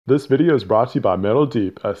This video is brought to you by Metal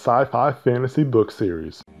Deep, a sci-fi fantasy book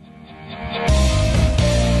series.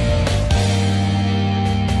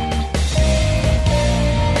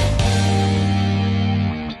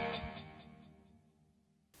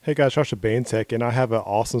 Hey guys, Josh at Bane Tech, and I have an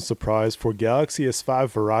awesome surprise for Galaxy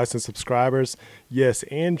S5 Verizon subscribers. Yes,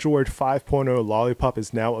 Android 5.0 Lollipop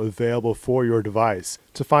is now available for your device.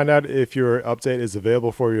 To find out if your update is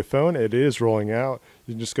available for your phone, it is rolling out.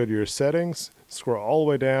 You can just go to your settings, scroll all the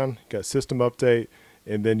way down, got system update,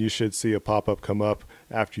 and then you should see a pop-up come up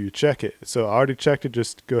after you check it. So I already checked it,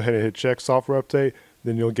 just go ahead and hit check software update,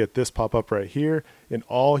 then you'll get this pop-up right here, and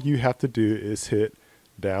all you have to do is hit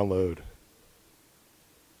download.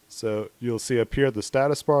 So you'll see up here the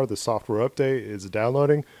status bar, the software update is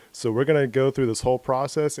downloading. So we're going to go through this whole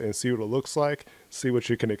process and see what it looks like, see what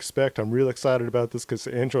you can expect. I'm really excited about this because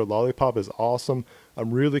Android Lollipop is awesome.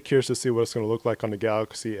 I'm really curious to see what it's going to look like on the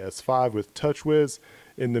Galaxy S5 with TouchWiz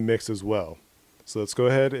in the mix as well. So let's go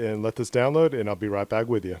ahead and let this download and I'll be right back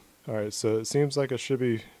with you. All right, so it seems like it should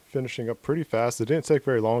be finishing up pretty fast. It didn't take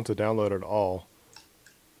very long to download at all.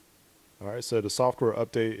 All right, so the software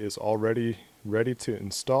update is already ready to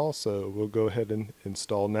install, so we'll go ahead and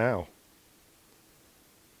install now.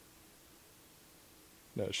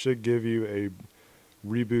 Now it should give you a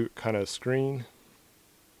reboot kind of screen.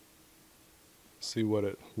 See what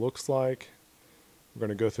it looks like. We're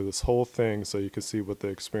going to go through this whole thing so you can see what the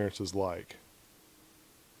experience is like.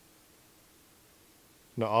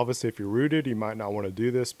 Now obviously if you're rooted, you might not want to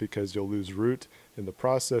do this because you'll lose root in the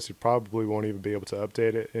process. You probably won't even be able to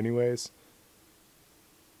update it anyways.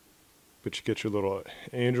 But you get your little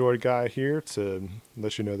Android guy here to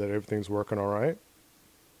let you know that everything's working all right.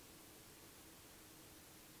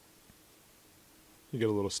 You get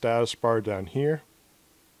a little status bar down here.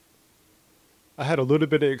 I had a little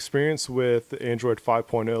bit of experience with Android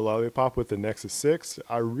 5.0 Lollipop with the Nexus 6.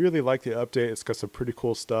 I really like the update. It's got some pretty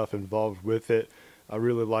cool stuff involved with it. I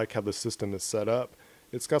really like how the system is set up.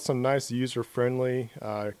 It's got some nice user-friendly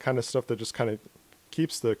kind of stuff that just kind of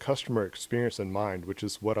keeps the customer experience in mind, which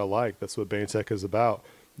is what I like. That's what Bane Tech is about,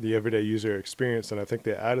 the everyday user experience. And I think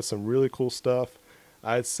they added some really cool stuff.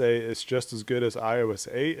 I'd say it's just as good as iOS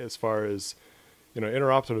 8 as far as, you know,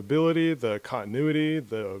 interoperability, the continuity,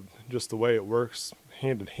 just the way it works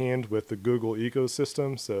hand in hand with the Google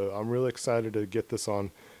ecosystem. So I'm really excited to get this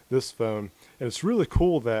on this phone. And it's really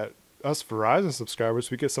cool that us Verizon subscribers,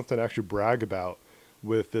 we get something to actually brag about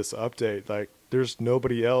with this update. Like, there's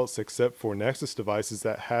nobody else except for Nexus devices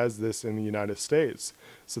that has this in the United States.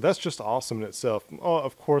 So that's just awesome in itself. Oh,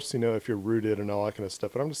 of course, you know, if you're rooted and all that kind of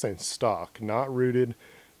stuff, but I'm just saying stock, not rooted.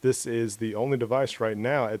 This is the only device right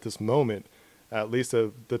now at this moment, at least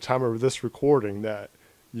at the time of this recording, that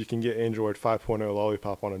you can get Android 5.0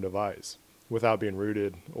 Lollipop on a device without being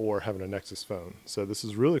rooted or having a Nexus phone. So this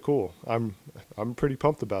is really cool. I'm pretty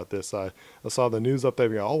pumped about this. I saw the news update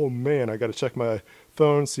and go, oh man, I got to check my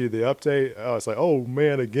phone, see the update. Oh, it's like, oh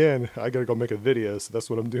man, again, I got to go make a video. So that's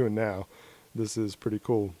what I'm doing now. This is pretty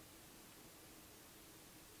cool.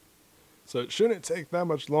 So it shouldn't take that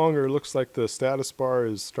much longer. It looks like the status bar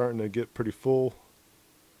is starting to get pretty full.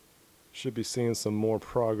 Should be seeing some more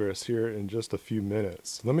progress here in just a few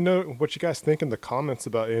minutes. Let me know what you guys think in the comments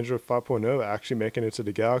about Android 5.0 actually making it to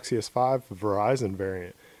the Galaxy S5 Verizon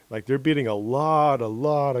variant. Like, they're beating a lot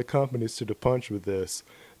of companies to the punch with this.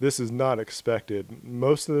 This is not expected.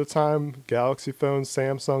 Most of the time, Galaxy phones,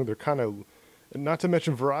 Samsung, they're kind of, not to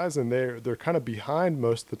mention Verizon, they're kind of behind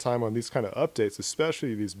most of the time on these kind of updates,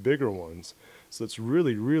 especially these bigger ones. So it's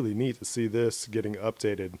really neat to see this getting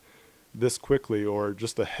updated this quickly, or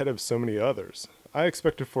just ahead of so many others. I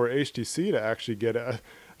expected for HTC to actually get it.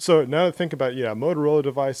 So now to think about, yeah, Motorola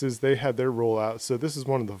devices, they had their rollout. So this is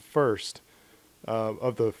one of the first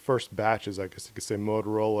batches, I guess you could say.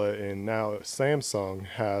 Motorola and now Samsung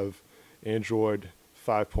have Android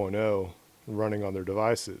 5.0 running on their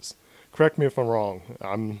devices. Correct me if I'm wrong.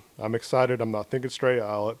 I'm excited. I'm not thinking straight.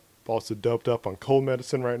 I'm also doped up on cold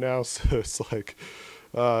medicine right now, so it's like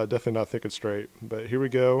definitely not thinking straight. But here we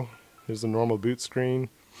go. Here's the normal boot screen.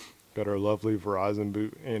 Got our lovely Verizon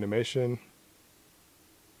boot animation.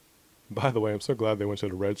 By the way, I'm so glad they went to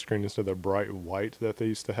the red screen instead of the bright white that they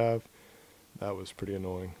used to have. That was pretty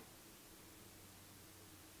annoying.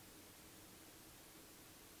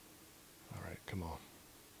 Alright, come on.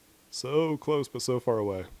 So close, but so far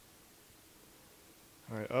away.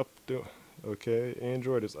 Alright, okay,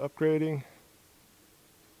 Android is upgrading.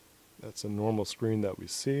 That's a normal screen that we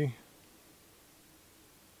see.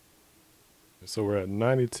 So we're at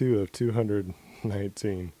 92 of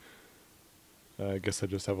 219. I guess I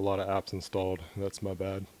just have a lot of apps installed. That's my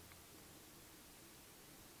bad.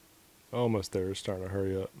 Almost there, it's starting to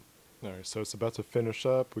hurry up. Alright, so it's about to finish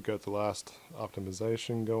up. We got the last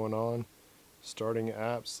optimization going on. Starting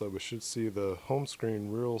apps, so we should see the home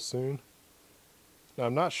screen real soon. Now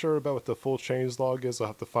I'm not sure about what the full changelog is. I'll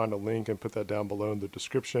have to find a link and put that down below in the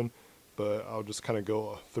description, but I'll just kind of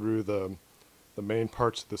go through the main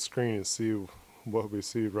parts of the screen and see what we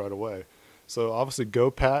see right away. So obviously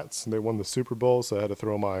Go Pats, they won the Super Bowl, so I had to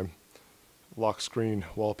throw my lock screen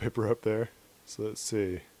wallpaper up there. So let's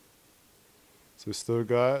see. So we still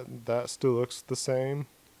got, that still looks the same.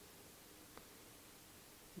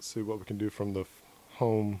 Let's see what we can do from the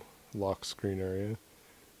home lock screen area.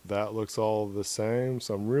 That looks all the same,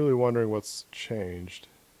 so I'm really wondering what's changed.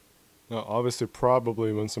 Now obviously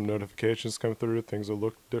probably when some notifications come through, things will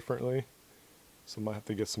look differently. So I might have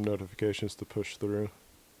to get some notifications to push through.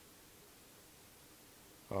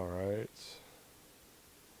 Alright.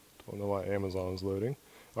 Don't know why Amazon is loading.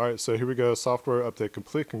 Alright, so here we go. Software update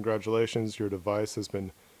complete. Congratulations, your device has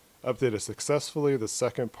been updated successfully. The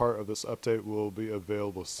second part of this update will be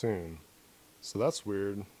available soon. So that's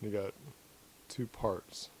weird. You got two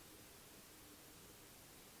parts.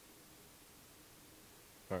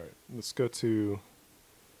 Alright, let's go to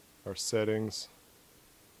our settings.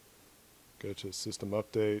 Go to system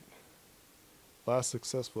update. Last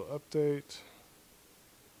successful update.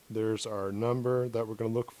 There's our number that we're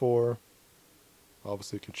going to look for.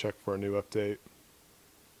 Obviously you can check for a new update.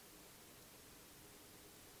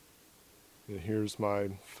 And here's my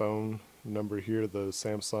phone number here, the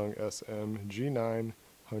Samsung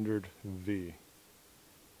SM-G900V.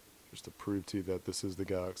 Just to prove to you that this is the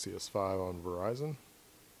Galaxy S5 on Verizon.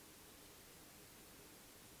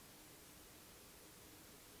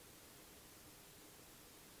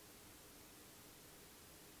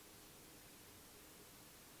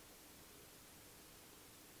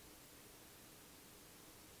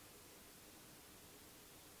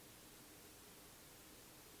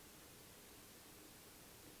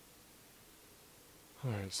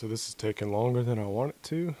 Alright, so this is taking longer than I want it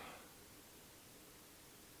to.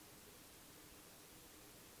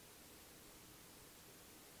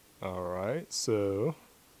 Alright, so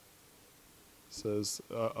it says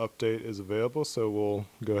update is available, so we'll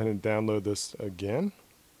go ahead and download this again.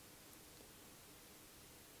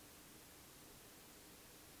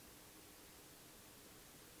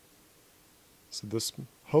 So this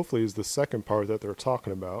hopefully is the second part that they're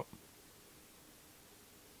talking about.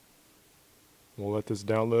 We'll let this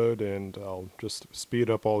download and I'll just speed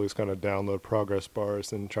up all these kind of download progress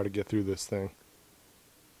bars and try to get through this thing.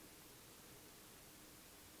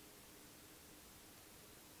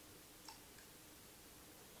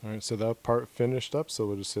 Alright, so that part finished up, so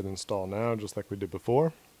we'll just hit install now just like we did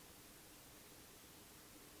before.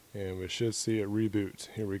 And we should see it reboot.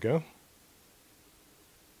 Here we go.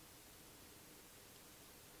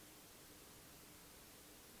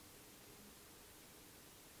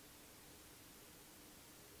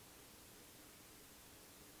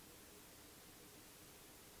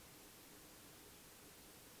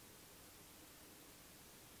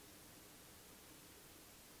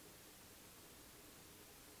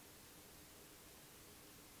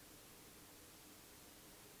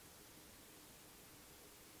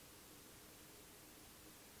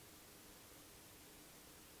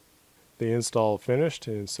 The install finished,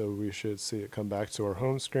 and so we should see it come back to our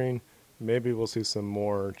home screen. Maybe we'll see some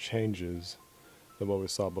more changes than what we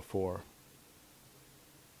saw before.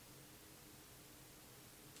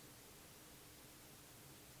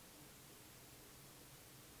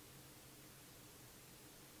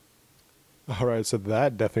 Alright, so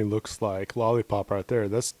that definitely looks like Lollipop right there.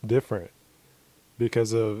 That's different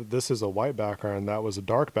because of this is a white background, that was a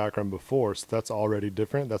dark background before, so that's already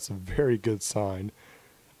different. That's a very good sign.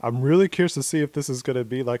 I'm really curious to see if this is going to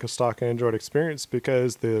be like a stock Android experience,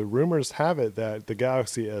 because the rumors have it that the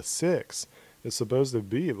Galaxy S6 is supposed to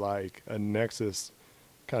be like a Nexus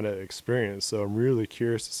kind of experience. So I'm really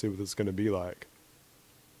curious to see what it's going to be like.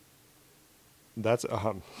 That's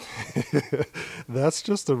that's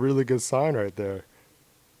just a really good sign right there.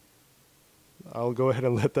 I'll go ahead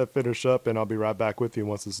and let that finish up and I'll be right back with you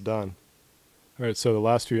once it's done. Alright, so the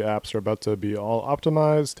last few apps are about to be all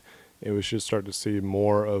optimized, and we should start to see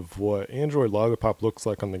more of what Android Lollipop looks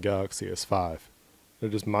like on the Galaxy S5. Now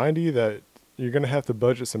just mind you that you're going to have to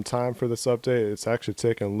budget some time for this update. It's actually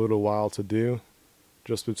taken a little while to do.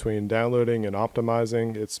 Just between downloading and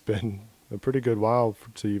optimizing, it's been a pretty good while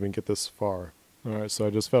to even get this far. Alright, so I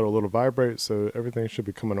just felt a little vibrate, so everything should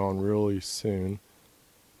be coming on really soon.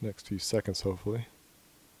 Next few seconds, hopefully.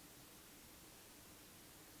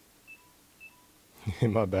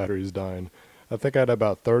 My battery's dying. I think I had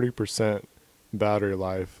about 30% battery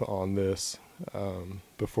life on this,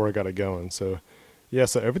 before I got it going. So yeah,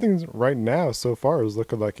 so everything right now so far is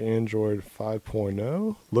looking like Android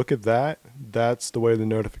 5.0. Look at that. That's the way the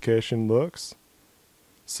notification looks.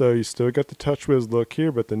 So you still got the TouchWiz look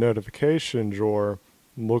here, but the notification drawer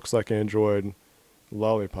looks like Android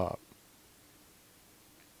Lollipop.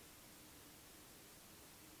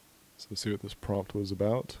 So let's see what this prompt was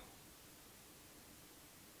about.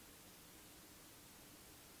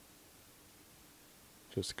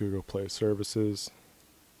 Just Google Play Services.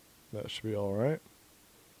 That should be all right.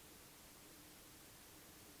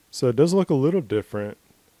 So it does look a little different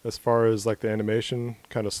as far as like the animation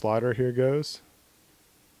kind of slider here goes.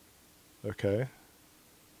 Okay.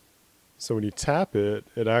 So when you tap it,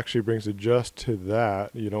 it actually brings it just to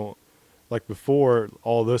that. You don't, like before,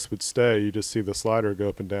 all this would stay. You just see the slider go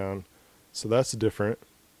up and down. So that's different.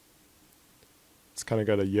 It's kind of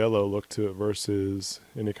got a yellow look to it versus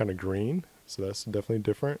any kind of green. So that's definitely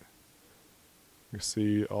different. You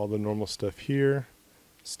see all the normal stuff here.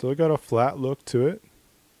 Still got a flat look to it.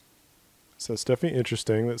 So it's definitely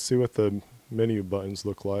interesting. Let's see what the menu buttons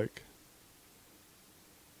look like.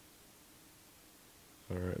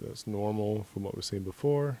 Alright, that's normal from what we've seen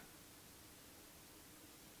before.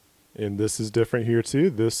 And this is different here too.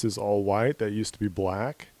 This is all white. That used to be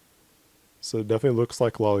black. So it definitely looks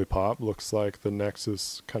like Lollipop. Looks like the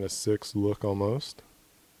Nexus kind of 6 look almost.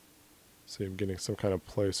 See, I'm getting some kind of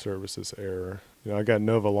Play Services error. You know, I got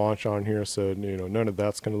Nova Launch on here, so you know none of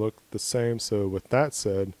that's going to look the same. So with that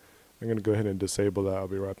said, I'm going to go ahead and disable that. I'll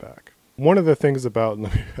be right back. One of the things about,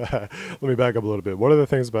 let me back up a little bit. One of the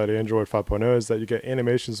things about Android 5.0 is that you get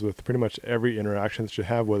animations with pretty much every interaction that you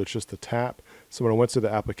have, whether it's just a tap. So when I went to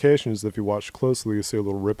the applications, if you watch closely, you see a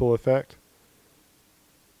little ripple effect.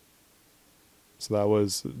 So that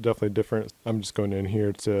was definitely different. I'm just going in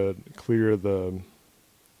here to clear the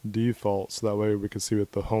default so that way we can see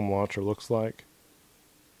what the home launcher looks like.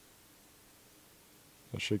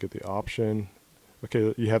 I should get the option.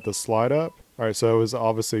 Okay, you have the slide up. Alright, so I was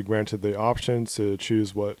obviously granted the option to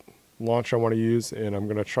choose what launcher I want to use, and I'm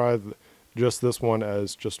going to try just this one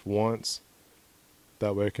as just once.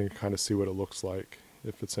 That way I can kind of see what it looks like,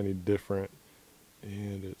 if it's any different.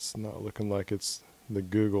 And it's not looking like it's the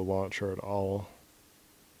Google launcher at all.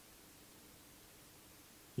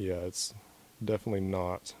 Yeah, it's definitely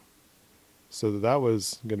not. So that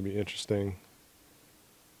was going to be interesting.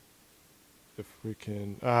 If we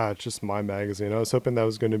can, it's just My Magazine. I was hoping that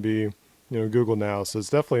was going to be, you know, Google Now. So it's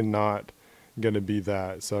definitely not going to be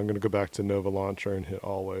that. So I'm going to go back to Nova Launcher and hit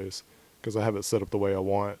Always because I have it set up the way I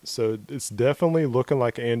want. So it's definitely looking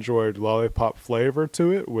like Android Lollipop flavor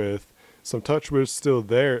to it with some TouchWiz still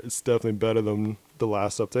there. It's definitely better than the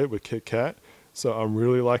last update with KitKat. So I'm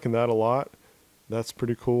really liking that a lot. That's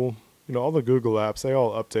pretty cool. You know, all the Google apps, they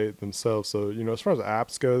all update themselves. So, you know, as far as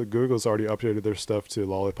apps go, Google's already updated their stuff to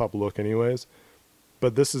Lollipop look anyways.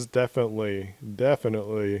 But this is definitely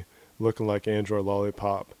looking like Android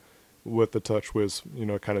Lollipop with the TouchWiz, you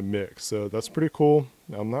know, kind of mix. So that's pretty cool.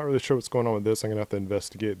 I'm not really sure what's going on with this. I'm going to have to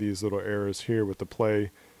investigate these little errors here with the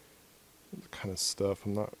play kind of stuff.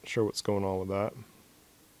 I'm not sure what's going on with that.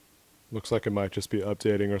 Looks like it might just be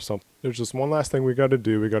updating or something. There's just one last thing we got to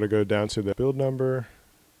do. We got to go down to the build number.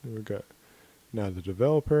 We got now the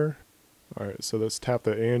developer. All right, so let's tap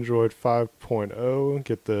the Android 5.0,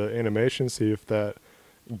 get the animation, see if that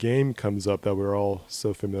game comes up that we're all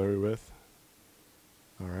so familiar with.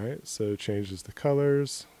 All right, so it changes the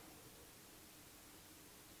colors.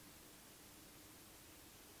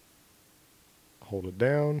 Hold it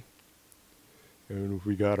down. And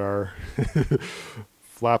we got our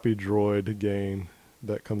Flappy Droid game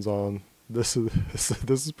that comes on. This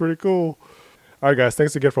is pretty cool. Alright guys,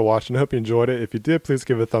 thanks again for watching. I hope you enjoyed it. If you did, please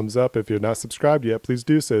give it a thumbs up. If you're not subscribed yet, please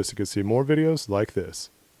do so you can see more videos like this.